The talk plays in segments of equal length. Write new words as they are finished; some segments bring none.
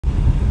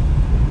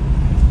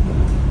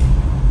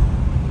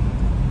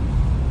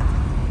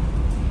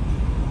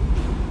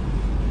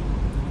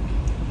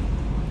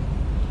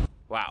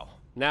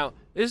Now,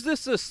 is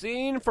this a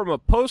scene from a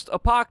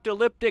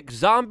post-apocalyptic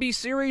zombie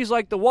series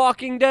like The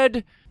Walking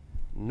Dead?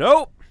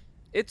 Nope.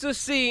 It's a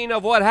scene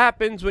of what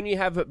happens when you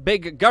have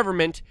big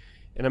government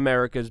in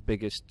America's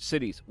biggest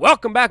cities.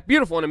 Welcome back,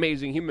 beautiful and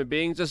amazing human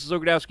beings. This is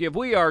Ogrodowski of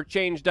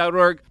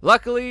WeAreChange.org.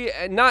 Luckily,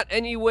 not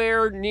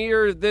anywhere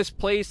near this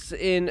place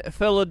in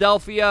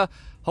Philadelphia.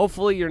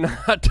 Hopefully you're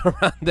not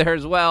around there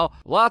as well.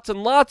 Lots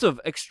and lots of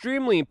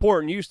extremely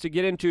important news to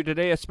get into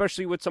today,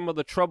 especially with some of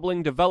the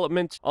troubling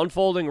developments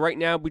unfolding right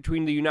now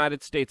between the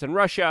United States and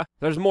Russia.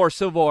 There's more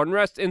civil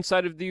unrest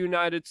inside of the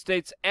United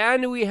States,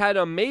 and we had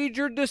a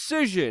major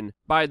decision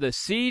by the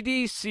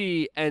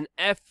CDC and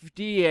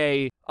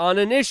FDA on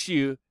an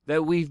issue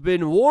that we've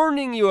been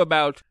warning you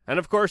about. And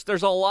of course,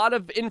 there's a lot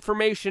of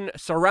information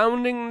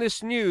surrounding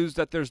this news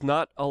that there's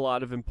not a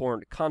lot of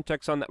important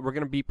context on that we're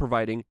going to be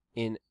providing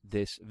in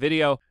this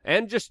video.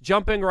 And just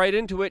jumping right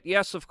into it,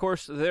 yes, of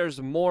course,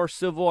 there's more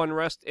civil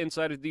unrest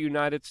inside of the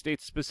United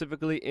States,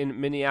 specifically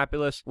in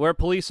Minneapolis, where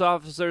police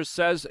officers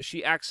says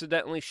she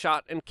accidentally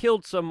shot and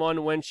killed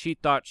someone when she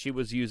thought she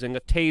was using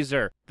a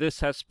taser.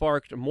 This has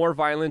sparked more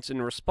violence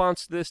in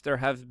response to this. There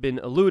have been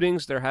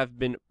lootings, there have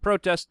been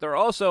protests, there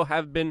also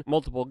have been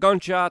multiple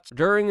gunshots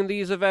during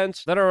these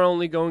events that are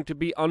only going to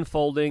be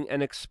unfolding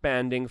and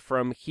expanding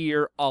from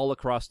here all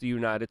across the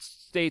United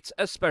States,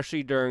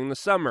 especially during the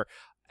summer.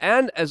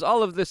 And as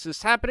all of this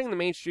is happening, the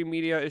mainstream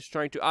media is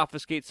trying to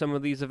obfuscate some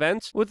of these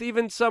events, with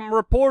even some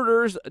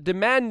reporters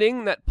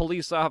demanding that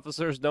police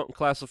officers don't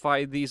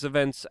classify these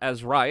events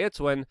as riots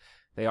when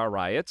they are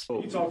riots.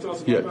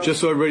 Yeah,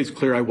 just so everybody's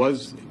clear, I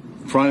was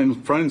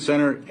front and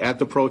center at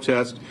the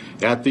protest,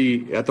 at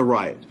the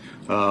riot.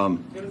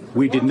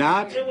 We did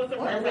not. It was a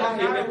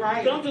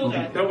riot. Don't do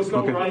that. There was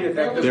no riot.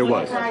 There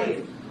was.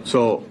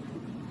 So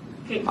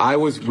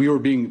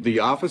the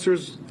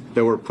officers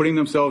that were putting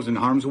themselves in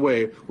harm's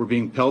way were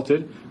being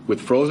pelted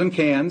with frozen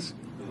cans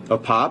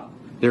of pop.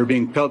 They were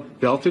being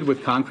pelted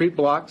with concrete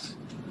blocks.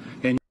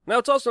 Now,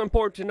 it's also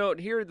important to note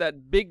here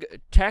that big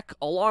tech,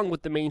 along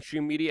with the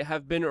mainstream media,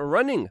 have been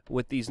running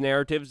with these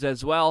narratives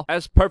as well,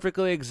 as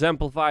perfectly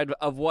exemplified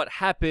of what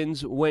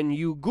happens when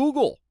you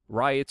Google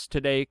riots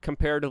today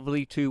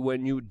comparatively to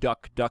when you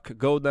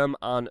DuckDuckGo them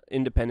on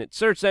independent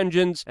search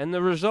engines, and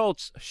the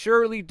results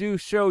surely do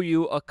show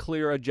you a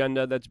clear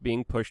agenda that's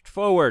being pushed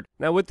forward.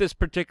 Now, with this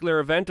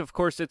particular event, of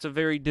course, it's a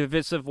very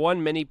divisive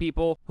one. Many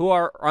people who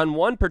are on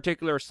one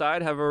particular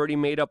side have already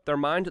made up their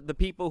mind. The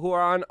people who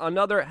are on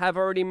another have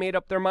already made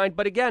up their mind.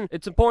 But again,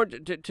 it's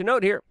important to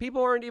note here,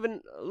 people aren't even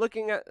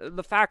looking at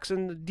the facts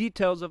and the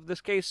details of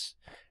this case,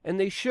 and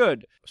they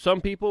should.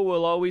 Some people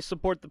will always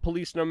support the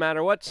police no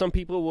matter what. Some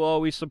people will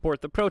always support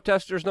the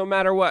protesters no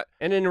matter what.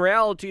 And in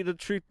reality, the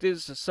truth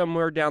is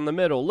somewhere down the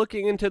middle.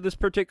 Looking into this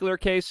particular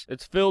case,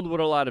 it's filled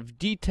with a lot of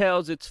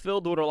details. It's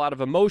filled with a lot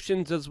of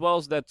emotions, as well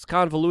as that's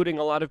convoluting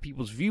a lot of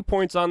people's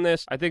viewpoints on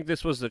this. I think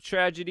this was a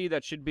tragedy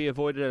that should be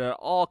avoided at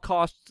all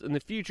costs in the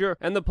future.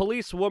 And the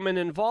police woman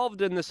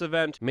involved in this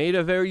event made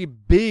a very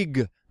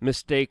big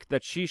mistake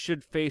that she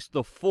should face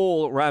the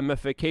full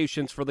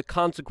ramifications for the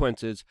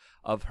consequences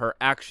of her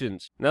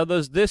actions. Now,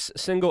 does this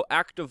single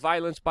act of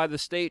violence by the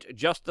state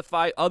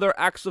justify other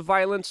acts of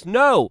violence?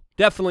 No,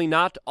 definitely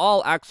not.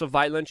 All acts of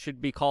violence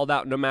should be called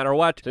out no matter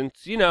what,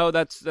 since, you know,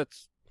 that's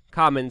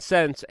common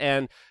sense,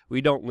 and we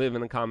don't live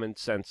in a common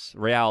sense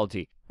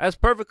reality. As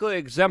perfectly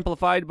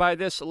exemplified by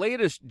this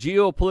latest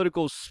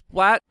geopolitical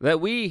splat that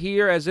we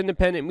here as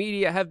independent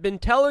media have been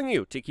telling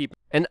you to keep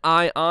an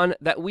eye on,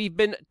 that we've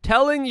been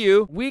telling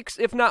you weeks,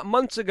 if not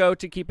months ago,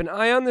 to keep an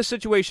eye on this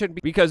situation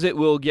because it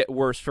will get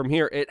worse from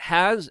here. It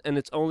has, and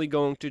it's only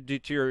going to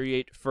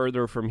deteriorate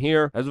further from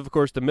here, as of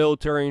course the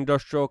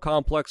military-industrial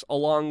complex,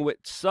 along with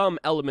some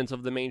elements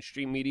of the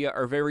mainstream media,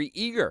 are very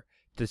eager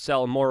to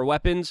sell more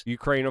weapons.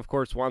 Ukraine, of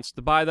course, wants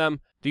to buy them.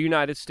 The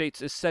United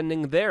States is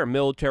sending their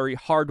military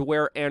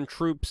hardware and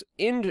troops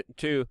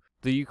into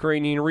the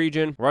Ukrainian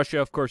region. Russia,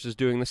 of course, is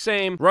doing the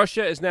same.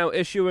 Russia is now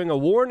issuing a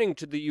warning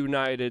to the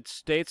United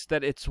States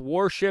that its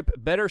warship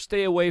better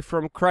stay away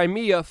from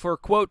Crimea for,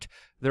 quote,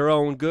 their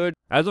own good,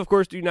 as of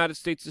course the United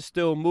States is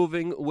still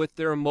moving with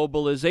their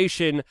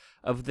mobilization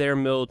of their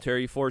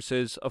military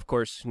forces, of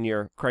course,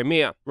 near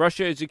Crimea.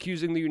 Russia is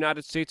accusing the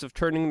United States of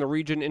turning the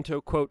region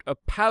into, quote, a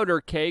powder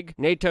keg.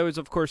 NATO is,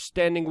 of course,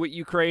 standing with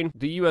Ukraine.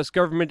 The U.S.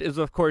 government is,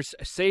 of course,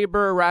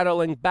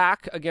 saber-rattling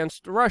back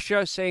against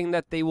Russia, saying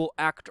that they will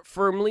act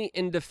firmly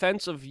in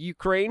defense of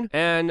Ukraine.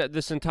 And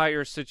this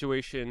entire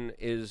situation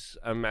is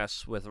a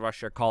mess, with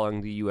Russia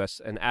calling the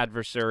U.S. an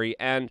adversary.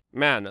 And,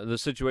 man, the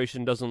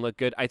situation doesn't look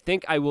good. I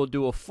think I will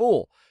do a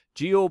full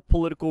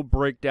geopolitical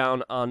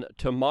breakdown on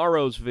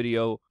tomorrow's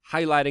video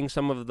highlighting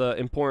some of the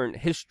important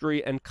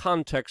history and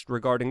context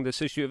regarding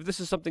this issue. If this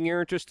is something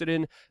you're interested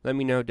in, let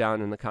me know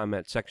down in the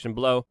comment section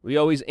below. We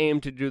always aim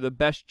to do the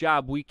best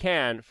job we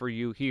can for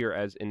you here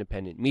as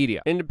independent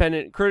media.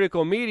 Independent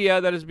critical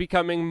media that is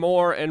becoming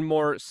more and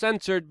more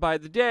censored by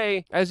the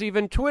day, as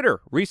even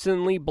Twitter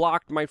recently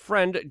blocked my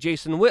friend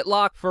Jason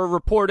Whitlock for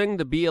reporting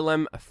the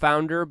BLM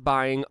founder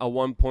buying a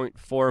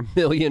 $1.4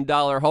 million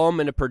home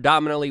in a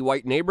predominantly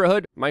white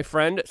neighborhood. My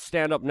friend,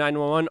 Stand Up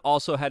 911,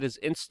 also had his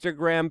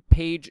Instagram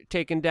page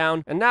taken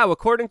down, and now,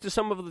 according to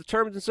some of the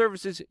terms and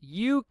services,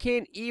 you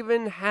can't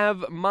even have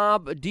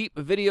Mobb Deep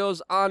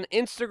videos on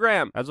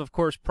Instagram. As of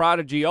course,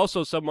 Prodigy,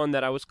 also someone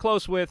that I was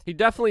close with, he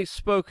definitely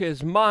spoke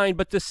his mind,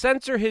 but to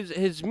censor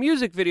his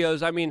music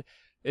videos, I mean,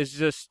 is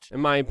just, in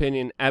my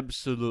opinion,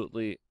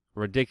 absolutely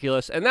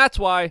ridiculous. And that's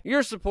why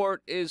your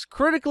support is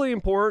critically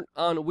important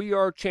on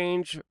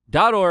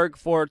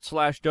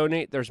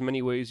wearechange.org/donate. There's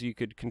many ways you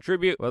could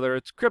contribute, whether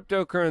it's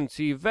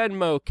cryptocurrency,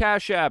 Venmo,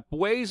 Cash App,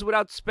 ways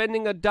without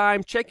spending a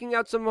dime, checking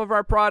out some of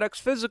our products,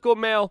 physical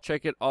mail.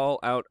 Check it all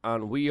out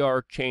on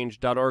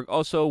wearechange.org.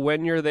 Also,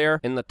 when you're there,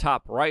 in the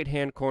top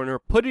right-hand corner,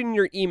 put in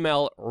your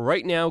email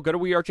right now. Go to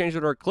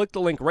wearechange.org, click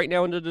the link right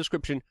now in the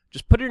description.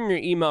 Just put it in your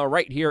email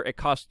right here. It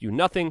costs you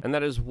nothing, and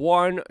that is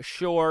one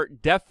sure,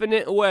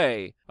 definite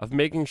way of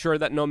making sure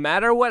that no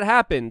matter what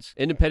happens,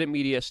 independent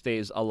media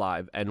stays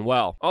alive and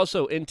well.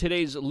 Also, in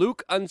today's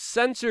Luke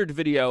Uncensored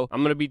video,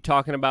 I'm going to be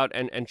talking about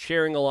and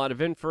sharing a lot of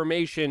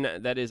information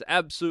that is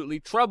absolutely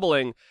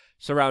troubling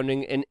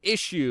surrounding an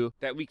issue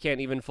that we can't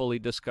even fully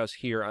discuss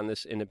here on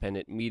this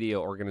independent media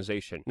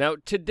organization. Now,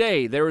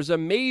 today, there was a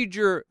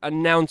major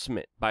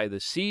announcement by the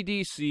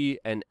CDC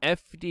and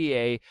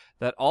FDA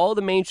that all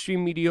the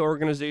mainstream media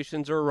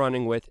organizations are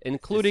running with,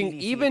 including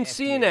even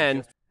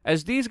CNN,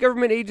 as these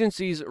government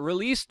agencies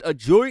released a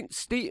joint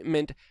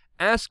statement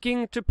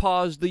asking to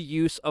pause the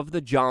use of the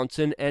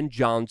Johnson &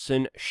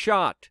 Johnson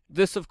shot.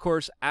 This, of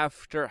course,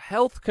 after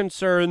health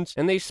concerns,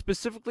 and they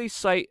specifically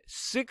cite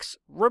 6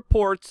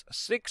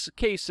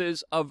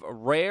 cases of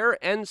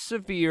rare and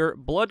severe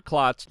blood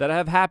clots that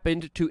have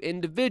happened to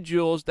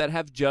individuals that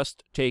have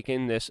just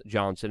taken this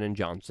Johnson &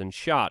 Johnson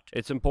shot.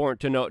 It's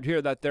important to note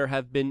here that there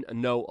have been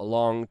no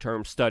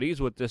long-term studies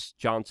with this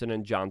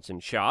Johnson & Johnson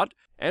shot,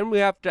 and we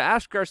have to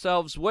ask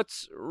ourselves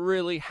what's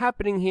really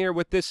happening here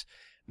with this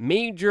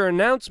major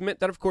announcement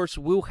that, of course,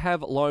 will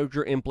have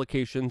larger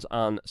implications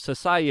on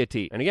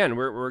society. And again,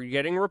 we're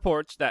getting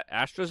reports that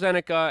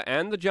AstraZeneca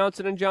and the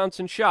Johnson &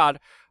 Johnson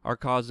shot are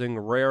causing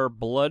rare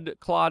blood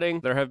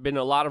clotting. There have been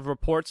a lot of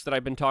reports that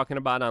I've been talking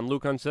about on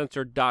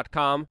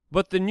LukeUncensored.com,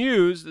 but the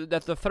news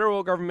that the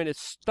federal government is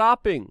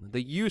stopping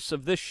the use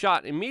of this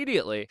shot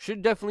immediately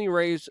should definitely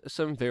raise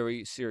some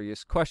very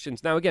serious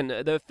questions. Now, again,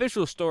 the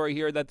official story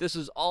here that this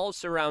is all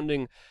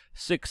surrounding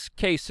 6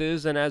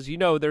 cases, and as you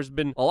know, there's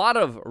been a lot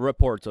of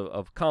reports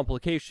of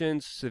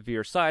complications,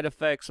 severe side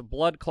effects,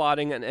 blood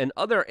clotting, and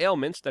other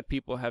ailments that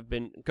people have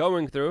been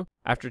going through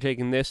after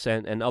taking this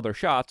and other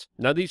shots.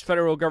 Now, these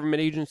federal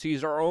government agencies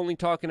are only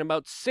talking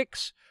about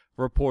 6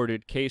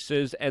 reported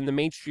cases, and the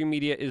mainstream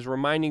media is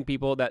reminding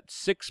people that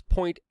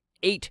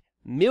 6.8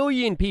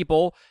 million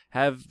people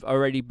have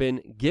already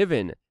been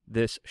given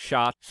this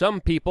shot.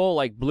 Some people,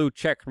 like blue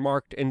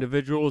check-marked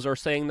individuals, are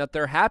saying that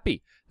they're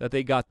happy that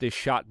they got this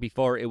shot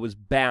before it was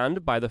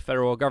banned by the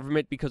federal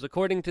government, because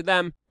according to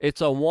them,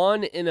 it's a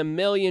 1 in a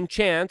million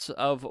chance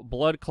of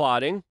blood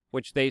clotting,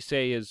 which they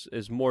say is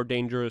more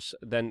dangerous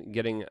than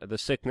getting the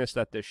sickness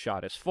that this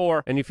shot is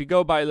for. And if you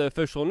go by the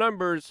official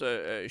numbers,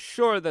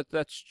 sure,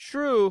 that's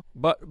true,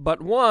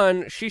 but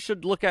 1, she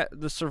should look at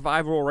the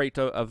survival rate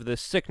of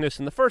this sickness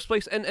in the first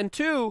place, and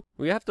 2,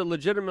 we have to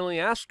legitimately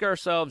ask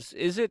ourselves,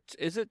 is it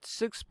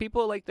 6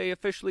 people like they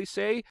officially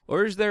say,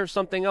 or is there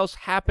something else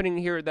happening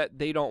here that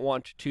they don't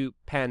want to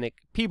panic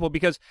people?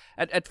 Because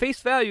at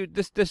face value,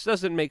 this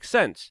doesn't make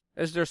sense.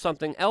 Is there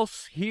something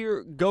else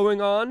here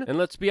going on? And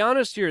let's be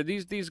honest here,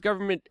 these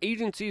government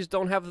agencies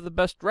don't have the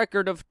best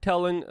record of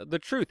telling the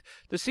truth.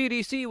 The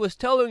CDC was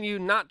telling you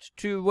not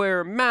to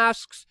wear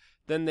masks,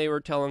 then they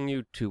were telling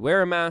you to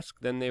wear a mask,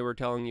 then they were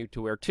telling you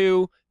to wear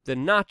 2,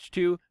 then not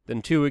to,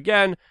 then 2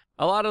 again.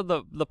 A lot of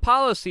the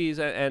policies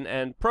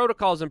and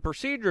protocols and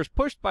procedures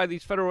pushed by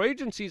these federal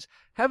agencies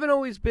haven't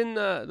always been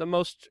the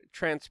most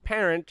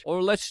transparent,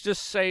 or let's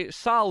just say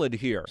solid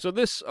here. So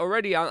this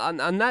already, on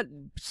that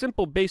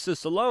simple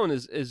basis alone,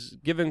 is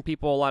giving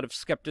people a lot of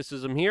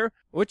skepticism here,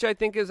 which I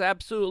think is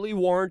absolutely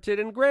warranted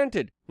and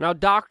granted. Now,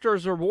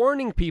 doctors are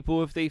warning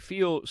people if they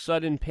feel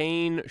sudden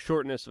pain,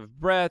 shortness of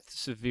breath,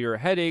 severe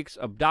headaches,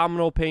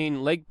 abdominal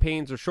pain, leg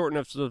pains, or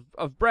shortness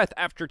of breath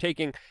after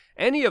taking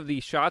any of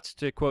these shots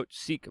to, quote,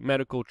 seek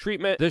medical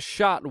treatment. This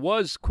shot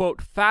was,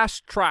 quote,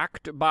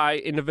 fast-tracked by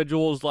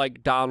individuals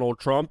like Donald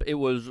Trump. It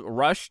was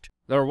rushed.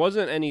 There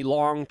wasn't any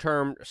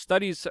long-term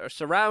studies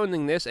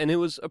surrounding this, and it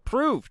was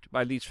approved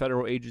by these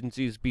federal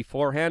agencies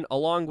beforehand,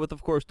 along with,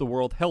 of course, the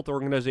World Health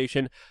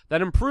Organization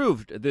that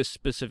approved this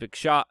specific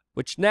shot.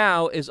 which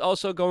now is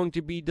also going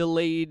to be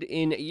delayed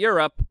in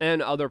Europe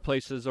and other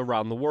places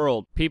around the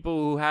world. People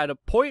who had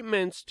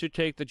appointments to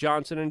take the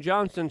Johnson &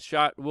 Johnson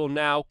shot will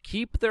now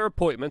keep their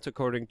appointments,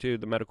 according to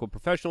the medical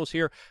professionals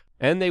here,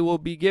 and they will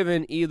be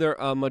given either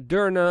a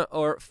Moderna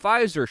or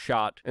Pfizer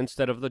shot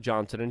instead of the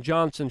Johnson &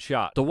 Johnson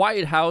shot. The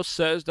White House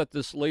says that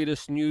this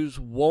latest news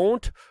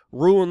won't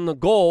ruin the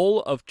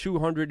goal of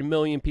 200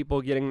 million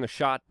people getting the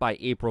shot by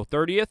April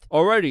 30th.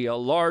 Already, a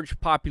large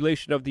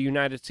population of the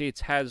United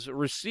States has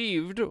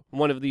received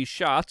one of these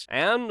shots,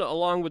 and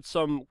along with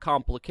some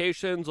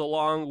complications,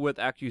 along with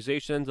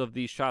accusations of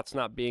these shots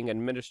not being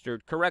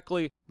administered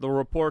correctly, the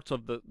reports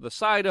of the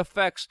side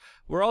effects,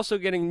 we're also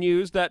getting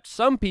news that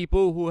some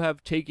people who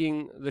have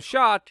taken the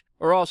shot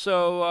are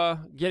also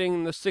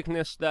getting the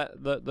sickness that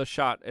the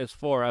shot is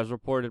for, as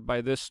reported by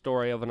this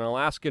story of an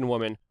Alaskan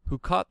woman who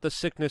caught the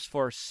sickness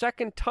for a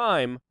second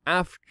time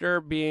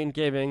after being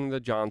given the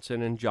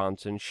Johnson &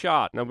 Johnson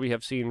shot. Now, we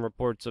have seen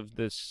reports of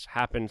this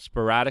happen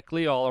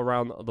sporadically all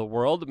around the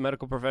world.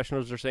 Medical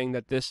professionals are saying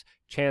that this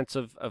chance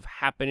of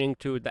happening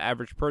to the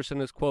average person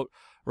is, quote,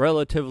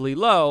 relatively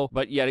low,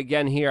 but yet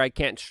again here, I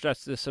can't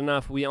stress this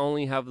enough, we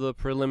only have the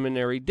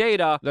preliminary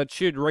data that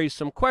should raise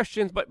some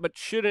questions, but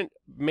shouldn't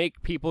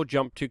make people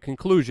jump to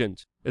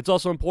conclusions. It's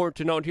also important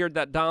to note here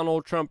that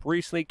Donald Trump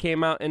recently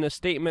came out in a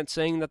statement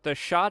saying that the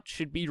shot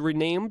should be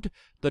renamed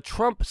the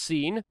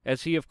Trumpscene,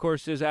 as he, of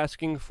course, is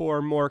asking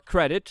for more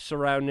credit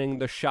surrounding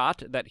the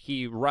shot that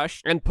he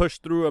rushed and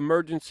pushed through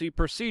emergency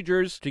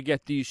procedures to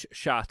get these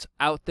shots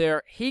out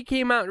there. He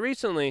came out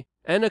recently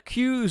and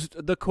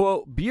accused the,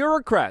 quote,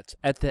 bureaucrats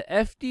at the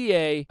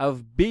FDA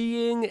of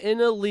being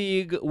in a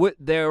league with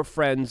their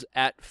friends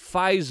at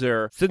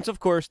Pfizer, since, of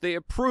course, they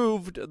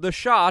approved the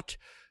shot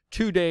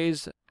 2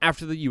 days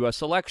after the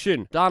U.S.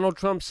 election. Donald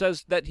Trump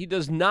says that he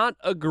does not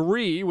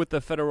agree with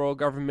the federal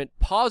government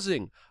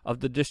pausing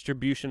of the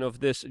distribution of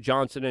this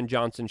Johnson &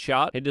 Johnson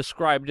shot. He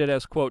described it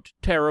as, quote,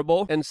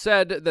 terrible, and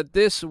said that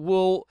this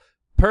will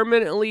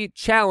permanently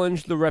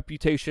challenge the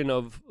reputation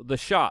of the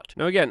shot.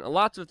 Now, again,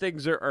 lots of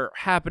things are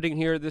happening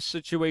here. This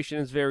situation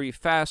is very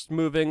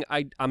fast-moving.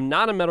 I'm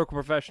not a medical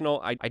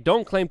professional. I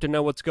don't claim to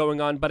know what's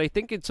going on, but I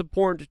think it's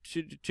important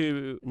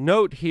to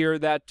note here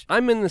that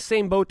I'm in the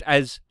same boat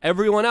as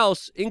everyone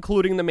else,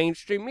 including the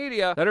mainstream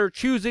media, that are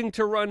choosing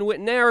to run with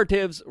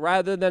narratives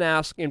rather than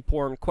ask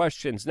important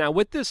questions. Now,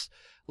 with this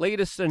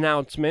latest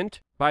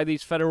announcement by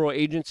these federal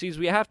agencies,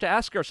 we have to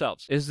ask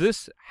ourselves, is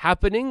this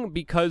happening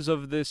because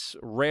of this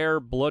rare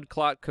blood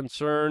clot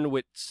concern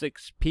with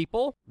 6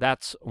 people?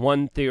 That's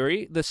one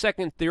theory. The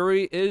second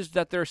theory is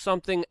that there's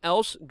something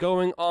else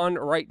going on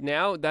right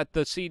now that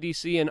the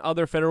CDC and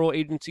other federal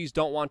agencies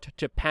don't want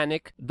to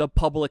panic the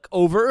public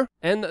over,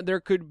 and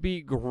there could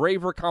be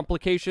graver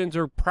complications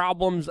or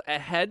problems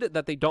ahead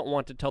that they don't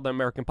want to tell the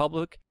American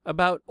public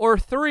about. Or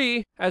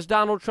 3, as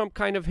Donald Trump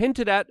kind of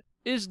hinted at,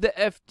 is the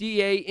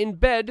FDA in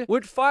bed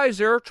with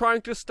Pfizer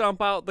trying to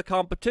stomp out the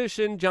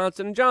competition,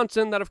 Johnson &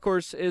 Johnson, that of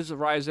course is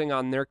rising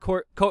on their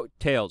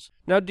coattails.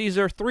 Now, these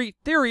are 3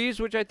 theories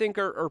which I think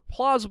are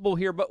plausible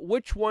here, but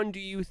which one do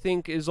you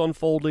think is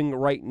unfolding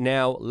right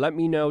now? Let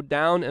me know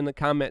down in the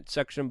comment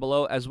section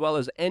below, as well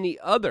as any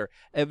other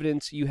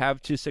evidence you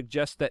have to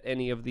suggest that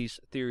any of these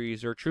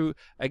theories are true.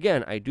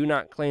 Again, I do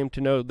not claim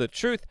to know the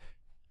truth.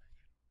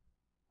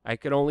 I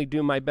can only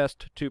do my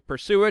best to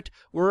pursue it.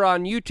 We're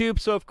on YouTube,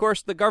 so of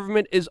course the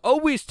government is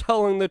always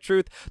telling the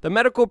truth. The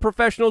medical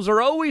professionals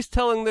are always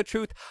telling the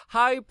truth.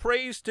 High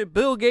praise to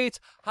Bill Gates,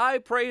 high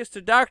praise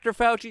to Dr.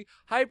 Fauci,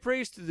 high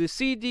praise to the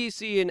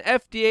CDC and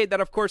FDA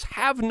that of course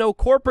have no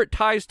corporate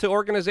ties to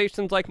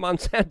organizations like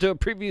Monsanto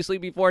previously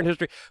before in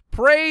history.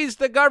 Praise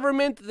the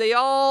government. They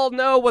all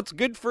know what's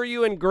good for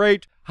you and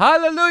great.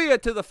 Hallelujah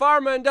to the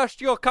pharma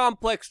industrial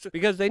complex,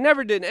 because they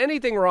never did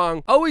anything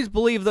wrong. Always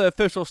believe the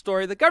official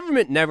story. The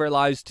government never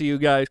lies to you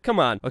guys. Come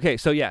on. Okay,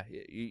 so yeah,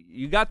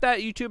 you got that,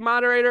 YouTube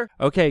moderator?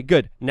 Okay,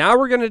 good. Now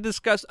we're going to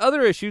discuss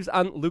other issues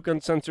on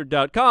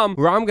LukeUncensored.com,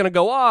 where I'm going to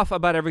go off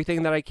about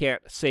everything that I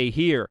can't say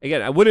here.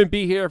 Again, I wouldn't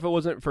be here if it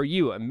wasn't for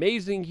you,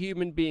 amazing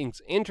human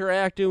beings,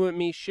 interacting with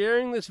me,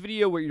 sharing this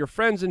video with your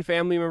friends and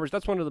family members.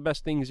 That's one of the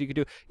best things you could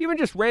do. Even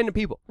just random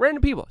people.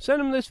 Send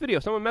them this video.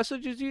 Someone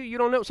messages you, you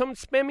don't know,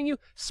 someone's spamming you,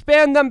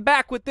 spam them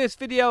back with this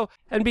video.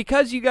 And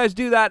because you guys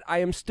do that, I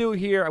am still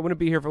here. I wouldn't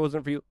be here if it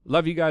wasn't for you.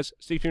 Love you guys.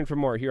 Stay tuned for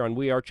more here on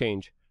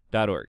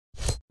wearechange.org.